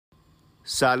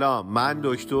سلام، من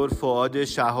دکتر فؤاد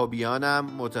شهابیانم،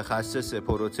 متخصص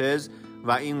پروتز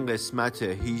و این قسمت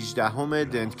 18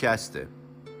 دنتکسته.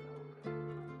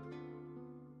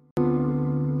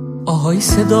 آهای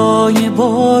صدای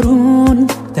بارون،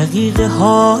 دقیقه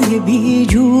های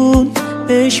بیجون،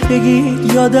 بهش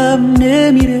بگید یادم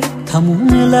نمیره تموم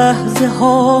لحظه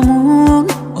هامون.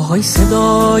 آهای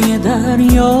صدای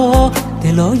دریا،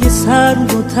 دلای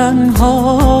سرد و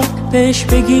تنها، بهش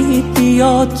بگید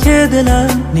بیاد که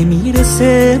دلم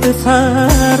نمیرسه به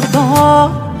فردا.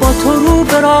 با تو رو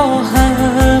به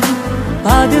راهم،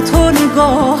 بعد تو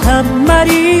نگاهم،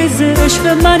 مریض عشق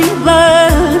منی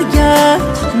برگرد،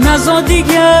 نزا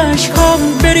دیگه عشقام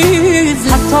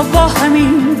بریز، حتی با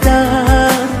همین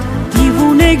درد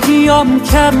دیوونگیام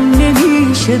کم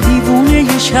نمیشه، دیوونه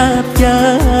ی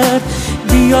شبگرد،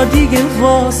 بیا دیگه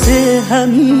واسه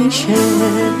همیشه.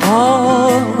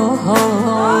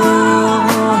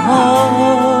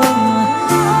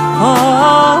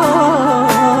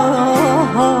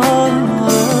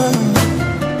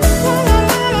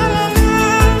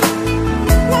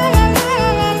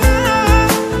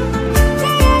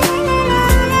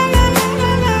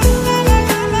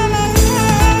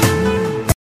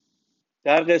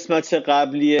 در قسمت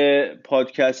قبلی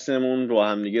پادکستمون رو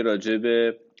هم دیگه راجع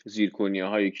به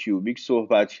زیرکنیه‌های کیوبیک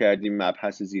صحبت کردیم.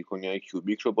 مبحث زیرکنیه‌های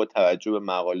کیوبیک رو با توجه به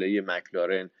مقاله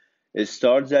مکلارن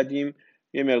استارت زدیم،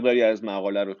 یه مقداری از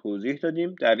مقاله رو توضیح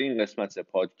دادیم. در این قسمت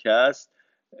پادکست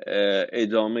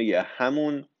ادامه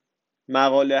همون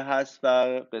مقاله هست و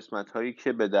قسمت‌هایی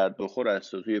که به درد بخور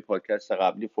است و توی پادکست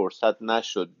قبلی فرصت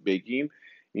نشد بگیم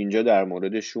اینجا در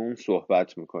موردشون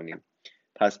صحبت میکنیم.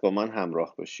 پس با من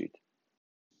همراه باشید.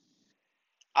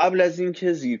 قبل از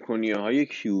اینکه زیرکنیه‌های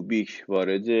کیوبیک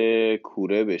وارد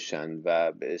کوره بشن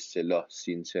و به اصطلاح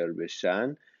سینتر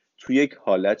بشن، توی یک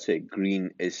حالت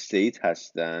گرین استیت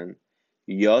هستن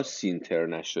یا سینتر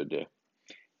نشده،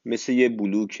 مثل یه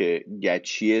بلوک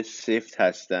گچی سفت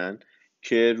هستن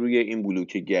که روی این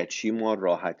بلوک گچی ما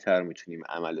راحت‌تر میتونیم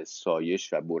عمل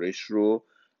سایش و برش رو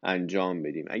انجام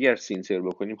بدیم. اگر سینتر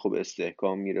بکنیم خب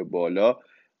استحکام میره بالا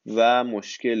و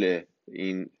مشکل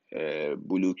این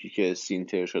بلوکی که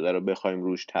سینتر شده رو بخوایم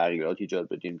روش تغییرات ایجاد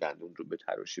بدیم، دندون رو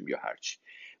بتراشیم یا هرچی،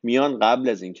 میان قبل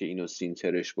از اینکه اینو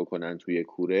سینترش بکنن توی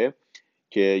کوره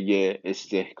که یه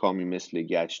استحکامی مثل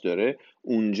گچ داره،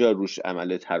 اونجا روش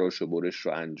عمل تراش و برش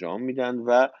رو انجام میدن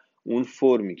و اون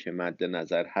فرمی که مد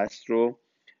نظر هست رو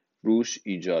روش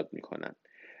ایجاد میکنن.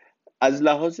 از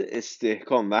لحاظ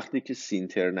استحکام وقتی که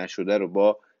سینتر نشده رو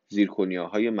با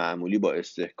زیرکنیه‌های معمولی با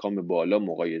استحکام بالا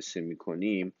مقایسه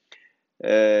میکنیم،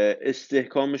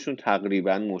 استحکامشون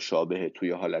تقریبا مشابهه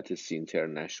توی حالت سینتر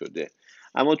نشده،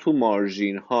 اما تو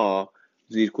مارژین ها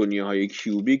زیرکنیه‌های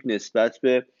کیوبیک نسبت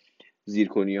به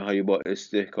زیرکنیه‌های با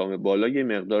استحکام بالا یه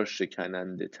مقدار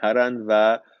شکننده ترن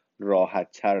و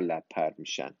راحت تر لپ‌پر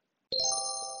میشن.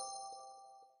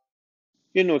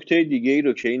 یه نکته دیگه ای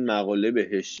رو که این مقاله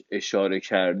بهش اشاره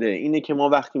کرده اینه که ما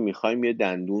وقتی میخوایم یه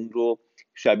دندون رو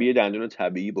شبیه دندون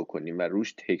طبیعی بکنیم و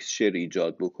روش تکسچر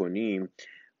ایجاد بکنیم،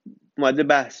 اومده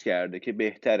بحث کرده که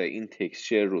بهتره این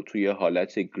تکسچر رو توی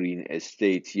حالت گرین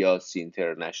استیت یا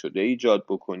سینتر نشده ایجاد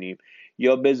بکنیم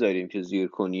یا بذاریم که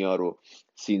زیرکنیا رو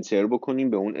سینتر بکنیم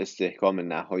به اون استحکام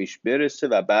نهاییش برسه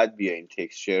و بعد بیایم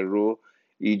تکسچر رو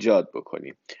ایجاد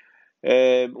بکنیم.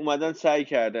 اومدن سعی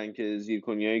کردن که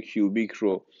زیرکنیای کیوبیک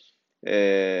رو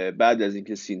بعد از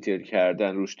اینکه سینتر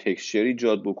کردن روش تکسچر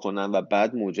ایجاد بکنن و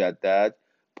بعد مجدد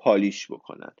پالیش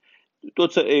بکنن. دو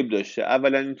تا عیب داشته.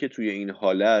 اولا اینکه توی این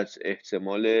حالت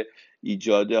احتمال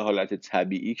ایجاد حالت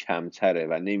طبیعی کمتره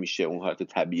و نمیشه اون حالت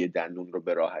طبیعی دندون رو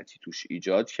به راحتی توش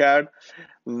ایجاد کرد،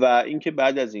 و اینکه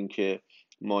بعد از اینکه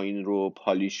ما این رو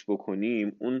پالیش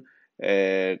بکنیم اون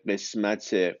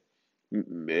قسمت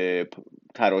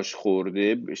تراش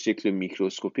خورده به شکل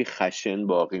میکروسکوپی خشن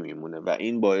باقی میمونه و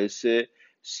این باعث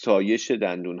سایش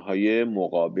دندونهای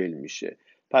مقابل میشه.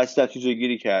 پس نتیجه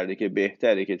گیری کرده که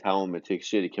بهتره که تمام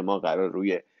تکسچری که ما قرار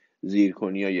روی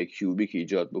زیرکنیای کیوبیک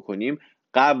ایجاد بکنیم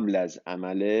قبل از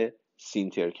عمل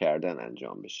سینتر کردن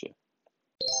انجام بشه.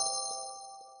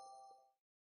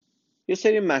 یه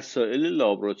سری مسائل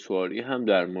لابراتواری هم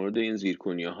در مورد این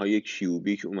زیرکنیه‌های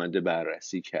کیوبیک اومده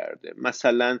بررسی کرده.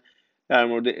 مثلا در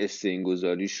مورد استین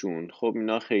گذاریشون، خب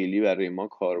اینا خیلی برای ما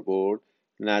کاربرد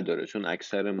نداره چون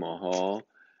اکثر ماها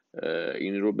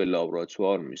این رو به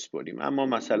لابراتوار میسپاریم، اما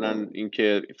مثلا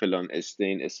اینکه فلان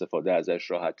استین استفاده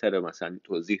ازش راحت تره، مثلا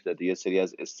توضیح داده یه سری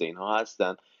از استین ها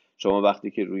هستن شما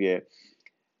وقتی که روی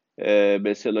به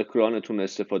اصطلاح کرانتون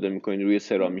استفاده میکنید روی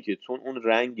سرامیکتون، اون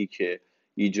رنگی که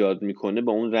ایجاد میکنه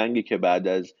با اون رنگی که بعد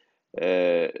از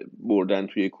بردن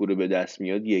توی کوره به دست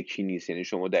میاد یکی نیست، یعنی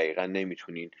شما دقیقا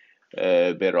نمیتونین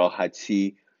به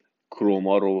راحتی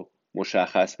کروما رو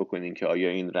مشخص بکنین که آیا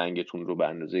این رنگتون رو به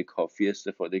اندازه کافی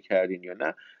استفاده کردین یا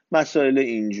نه. مسائل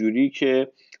اینجوری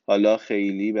که حالا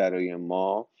خیلی برای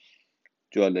ما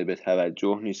جالب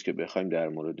توجه نیست که بخوایم در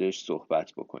موردش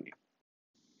صحبت بکنیم.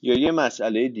 یا یه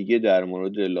مسئله دیگه در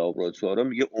مورد لابراتوارا،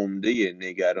 میگه عمده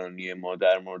نگرانی ما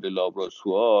در مورد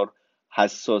لابراتوار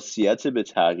حساسیت به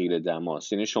تغییر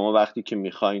دماست. یعنی شما وقتی که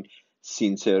میخواین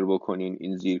سینتر بکنین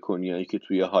این زیرکنیایی که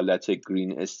توی حالت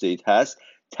گرین استیت هست،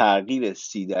 تغییر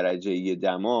 30 درجه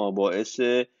دما باعث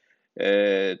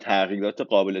تغییرات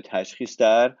قابل تشخیص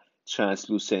در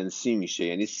ترانسلوسنسی میشه.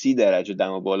 یعنی 30 درجه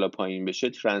دما بالا پایین بشه،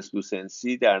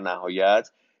 ترانسلوسنسی در نهایت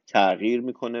تغییر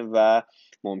میکنه و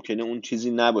ممکنه اون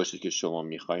چیزی نباشه که شما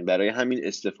میخواین. برای همین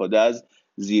استفاده از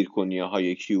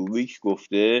زیرکنیه‌های کیوبیک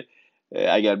گفته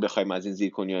اگر بخوایم از این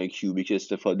زیرکنیه‌های کیوبیک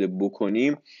استفاده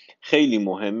بکنیم، خیلی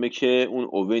مهمه که اون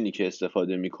اوونی که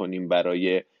استفاده میکنیم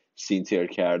برای سینتر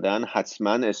کردن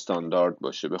حتما استاندارد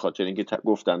باشه، به خاطر اینکه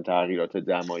گفتم تغییرات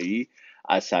دمایی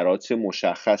اثرات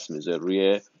مشخص میذاره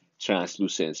روی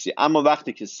ترانسلوسنسی. اما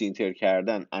وقتی که سینتر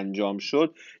کردن انجام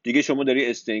شد، دیگه شما داری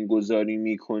استین گذاری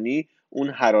میکنی، اون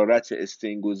حرارت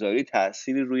استین گذاری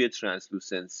تأثیری روی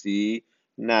ترانسلوسنسی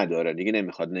نداره، دیگه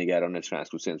نمیخواد نگران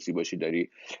ترانسلوسنسی باشی داری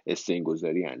استین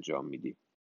گذاری انجام میدی.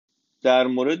 در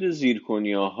مورد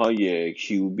زیرکنیاهای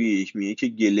کیوبیک میگه که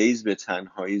گلیز به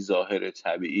تنهایی ظاهر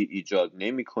طبیعی ایجاد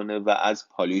نمیکنه و از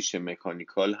پالیش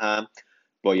مکانیکال هم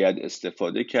باید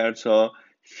استفاده کرد تا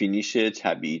فینیش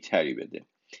طبیعی تری بده.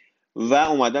 و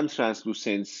اومدن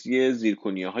ترانسلوسنسی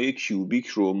زیرکنیاهای کیوبیک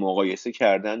رو مقایسه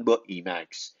کردن با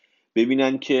ایمکس،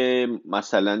 ببینن که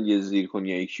مثلا یه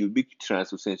زیرکنیای کیوبیک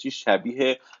ترانسلوسنسی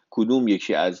شبیه کدوم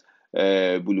یکی از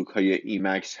بلوک های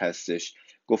ایمکس هستش.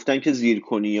 گفتن که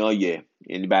زیرکنیای،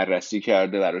 یعنی بررسی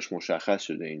کرده براش مشخص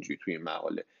شده اینجوری توی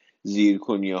مقاله،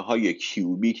 زیرکنیاهای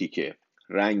کیوبیکی که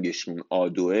رنگشون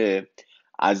آدوه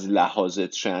از لحاظ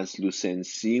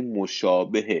ترانسلوسنسی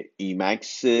مشابه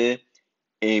ایمکس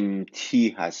MT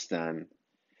هستن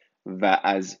و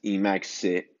از ایمکس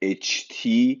HT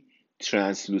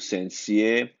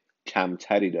ترانسلوسنسی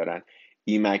کمتری دارن.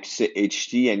 ایمکس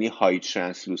HT یعنی های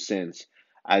ترانسلوسنس،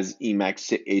 از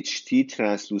ایمکس HT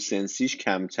ترانسلوسنسیش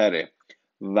کمتره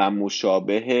و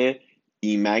مشابه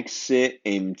ایمکس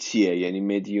MT یعنی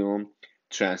مدیوم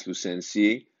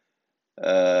ترانسلوسنسی،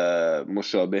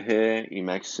 مشابه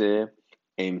ایمکس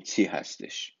MT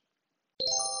هستش.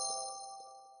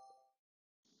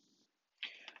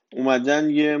 اومدن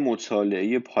یه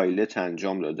مطالعه پایلت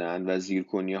انجام دادن و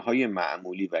زیرکنیه‌های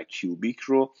معمولی و کیوبیک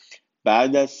رو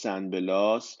بعد از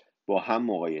سنبلاس با هم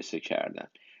مقایسه کردن.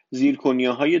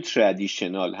 زیرکنیه‌های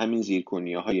ترادیشنال، همین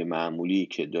زیرکنیه‌های معمولی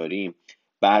که داریم،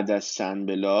 بعد از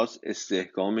سنبلاس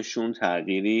استحکامشون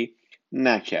تغییری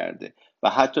نکرده و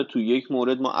حتی تو یک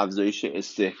مورد ما افزایش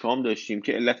استحکام داشتیم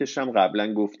که علتش هم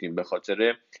قبلا گفتیم، به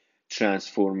خاطر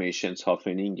ترانسفورمیشن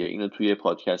تافنینگ. اینو توی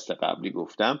پادکست قبلی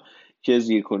گفتم که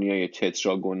زیرکنی‌های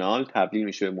تتراگونال تبدیل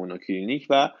میشه به مونوکلینیک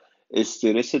و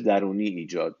استرس درونی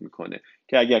ایجاد میکنه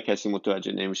که اگر کسی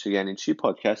متوجه نمیشه یعنی چی،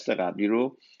 پادکست قبلی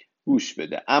رو گوش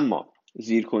بده. اما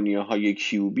زیرکنیه‌های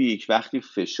کیوبیک وقتی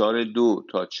فشار 2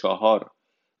 تا 4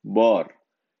 بار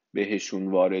بهشون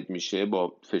وارد میشه،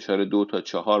 با فشار 2 تا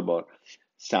 4 بار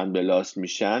سنبلاست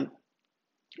میشن،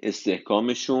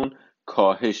 استحکامشون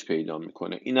کاهش پیدا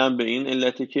میکنه. اینم به این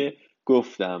علته که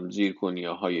گفتم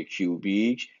زیرکنیه‌های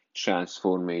کیوبیک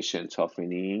ترانسفورمیشن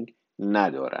تافنینگ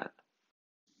ندارن.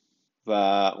 و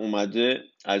اومده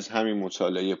از همین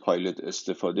مطالعه پایلت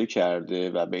استفاده کرده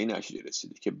و به این نتیجه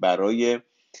رسیده که برای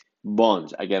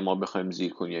باند، اگر ما بخوایم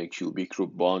زیرکنیهای کیوبیک رو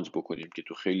باند بکنیم که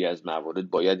تو خیلی از موارد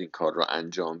باید این کار رو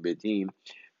انجام بدیم،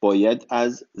 باید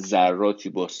از ذراتی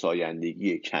با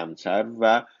سایندگی کمتر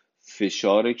و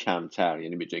فشار کمتر،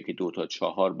 یعنی به جای که 2 تا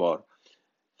 4 بار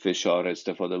فشار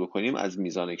استفاده بکنیم از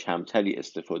میزان کمتری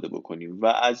استفاده بکنیم و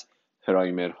از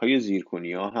پرایمرهای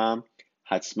زیرکنیا هم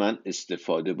حتما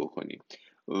استفاده بکنیم.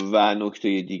 و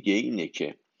نکته دیگه اینه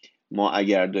که ما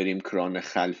اگر داریم کران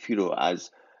خلفی رو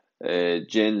از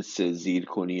جنس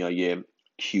زیرکنیای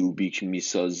کیوبیک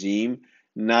میسازیم،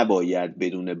 نباید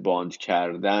بدون باند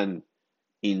کردن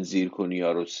این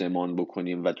زیرکنیا رو سمان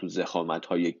بکنیم و تو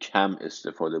ضخامت‌های کم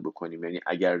استفاده بکنیم. یعنی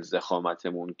اگر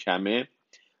ضخامتمون کمه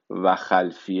و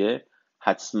خلفیه،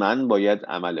 حتما باید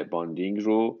عمل باندینگ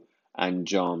رو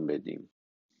انجام بدیم.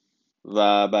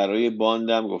 و برای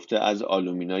باندم گفته از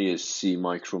آلومینای سی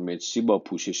مایکرومتری با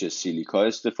پوشش سیلیکا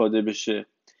استفاده بشه.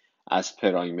 از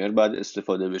پرایمر باید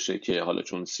استفاده بشه که حالا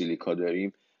چون سیلیکا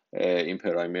داریم این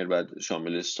پرایمر باید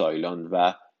شامل سایلان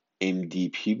و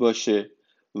MDP باشه.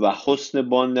 و حسن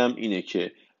باندم اینه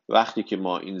که وقتی که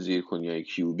ما این زیرکنیای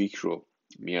کیوبیک رو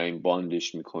میایم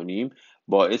باندش میکنیم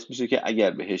باعث میشه که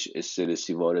اگر بهش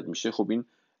استرسی وارد میشه، خب این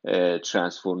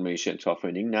ترانسفورمیشن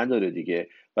تافنینگ نداره دیگه،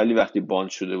 ولی وقتی باند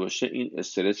شده باشه این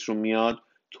استرس رو میاد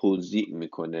توزیع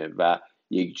میکنه و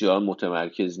یک جا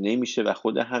متمرکز نمیشه و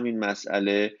خود همین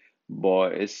مسئله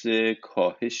باعث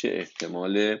کاهش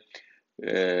احتمال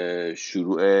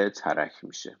شروع ترک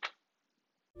میشه.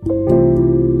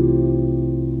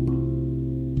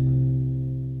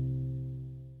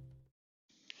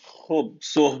 خب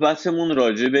صحبتمون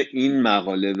راجع به این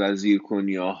مقاله و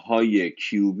زیرکنیاهای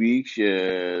کیوبیک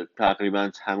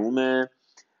تقریبا تمومه.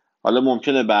 حالا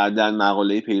ممکنه بعداً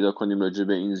مقاله‌ای پیدا کنیم راجع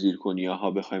به این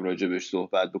زیرکنیاها بخوایم راجع بهش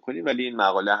صحبت بکنیم، ولی این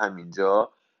مقاله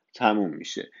همینجا تموم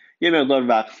میشه. یه مقدار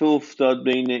وقفه افتاد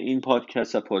بین این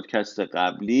پادکست و پادکست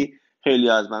قبلی. خیلی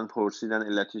از من پرسیدن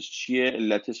علتش چیه.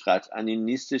 علتش قطعاً این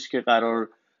نیستش که قرار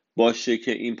باشه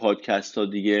که این پادکست ها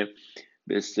دیگه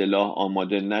به اصطلاح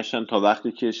آماده نشن تا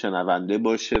وقتی که شنونده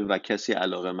باشه و کسی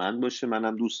علاقه‌مند باشه.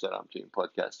 منم دوست دارم که این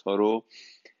پادکست ها رو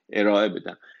ارائه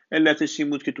بدم. علتش این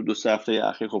بود که تو 2 هفته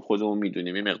اخیر خب خودمون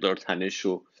میدونیم این مقدار تنش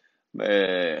و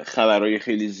خبرهای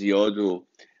خیلی زیاد و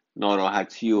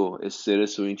ناراحتی و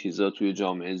استرس و این چیزا توی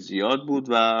جامعه زیاد بود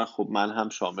و خب من هم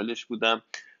شاملش بودم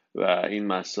و این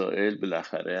مسائل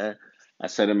بالاخره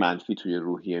اثر منفی توی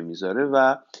روحیه میذاره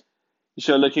و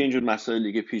انشالله که اینجور مسائل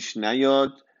دیگه پیش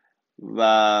نیاد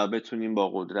و بتونیم با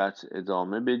قدرت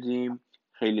ادامه بدیم.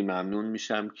 خیلی ممنون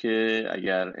میشم که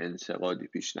اگر انتقادی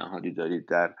پیشنهادی دارید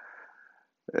در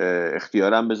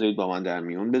اختیارم بذارید، با من در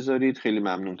میون بذارید. خیلی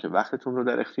ممنون که وقتتون رو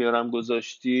در اختیارم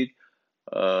گذاشتید.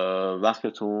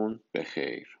 وقتتون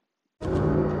بخیر.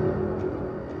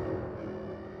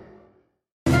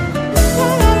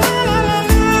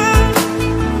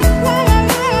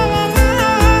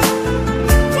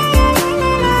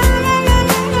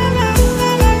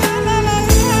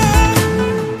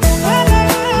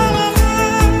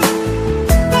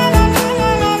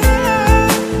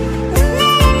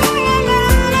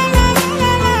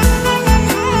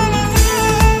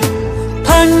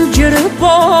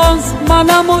 باز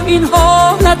منم و این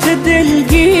حالت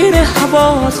دلگیر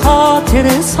حواس، خاطر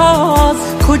ساز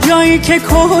کجایی که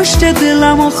کشت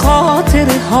دلم و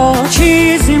خاطره ها.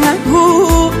 چیزی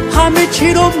نگو همه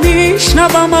چی رو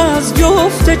میشنوم از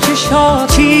جفت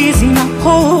چشات، چیزی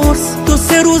نپرس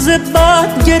 2-3 روز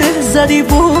بعد گره زدی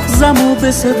بغزم و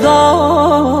به صدات.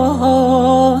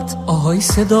 آهای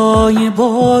صدای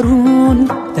بارون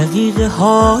دقیقه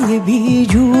های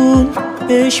بیجون،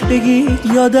 بهش بگید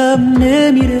یادم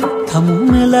نمیره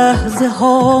تموم لحظه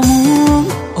هامون.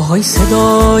 آهای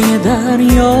صدای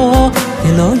دریا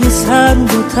دلای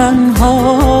سرد و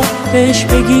تنها، بهش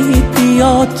بگید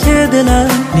بیاد که دلم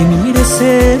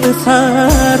نمیرسه به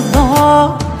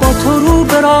فردا. با تو رو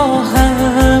به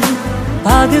راهم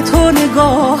بعد تو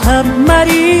نگاهم،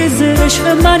 مریض عشق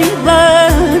منی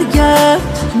برگرد،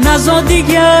 نزا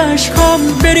دیگه عشقام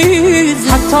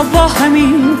بریز حتی با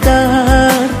همین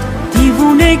درد.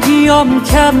 دیوونگیام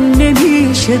کم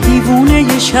نمیشه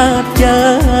دیوونه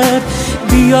شبگرد،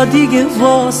 بیا دیگه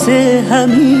واسه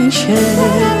همیشه.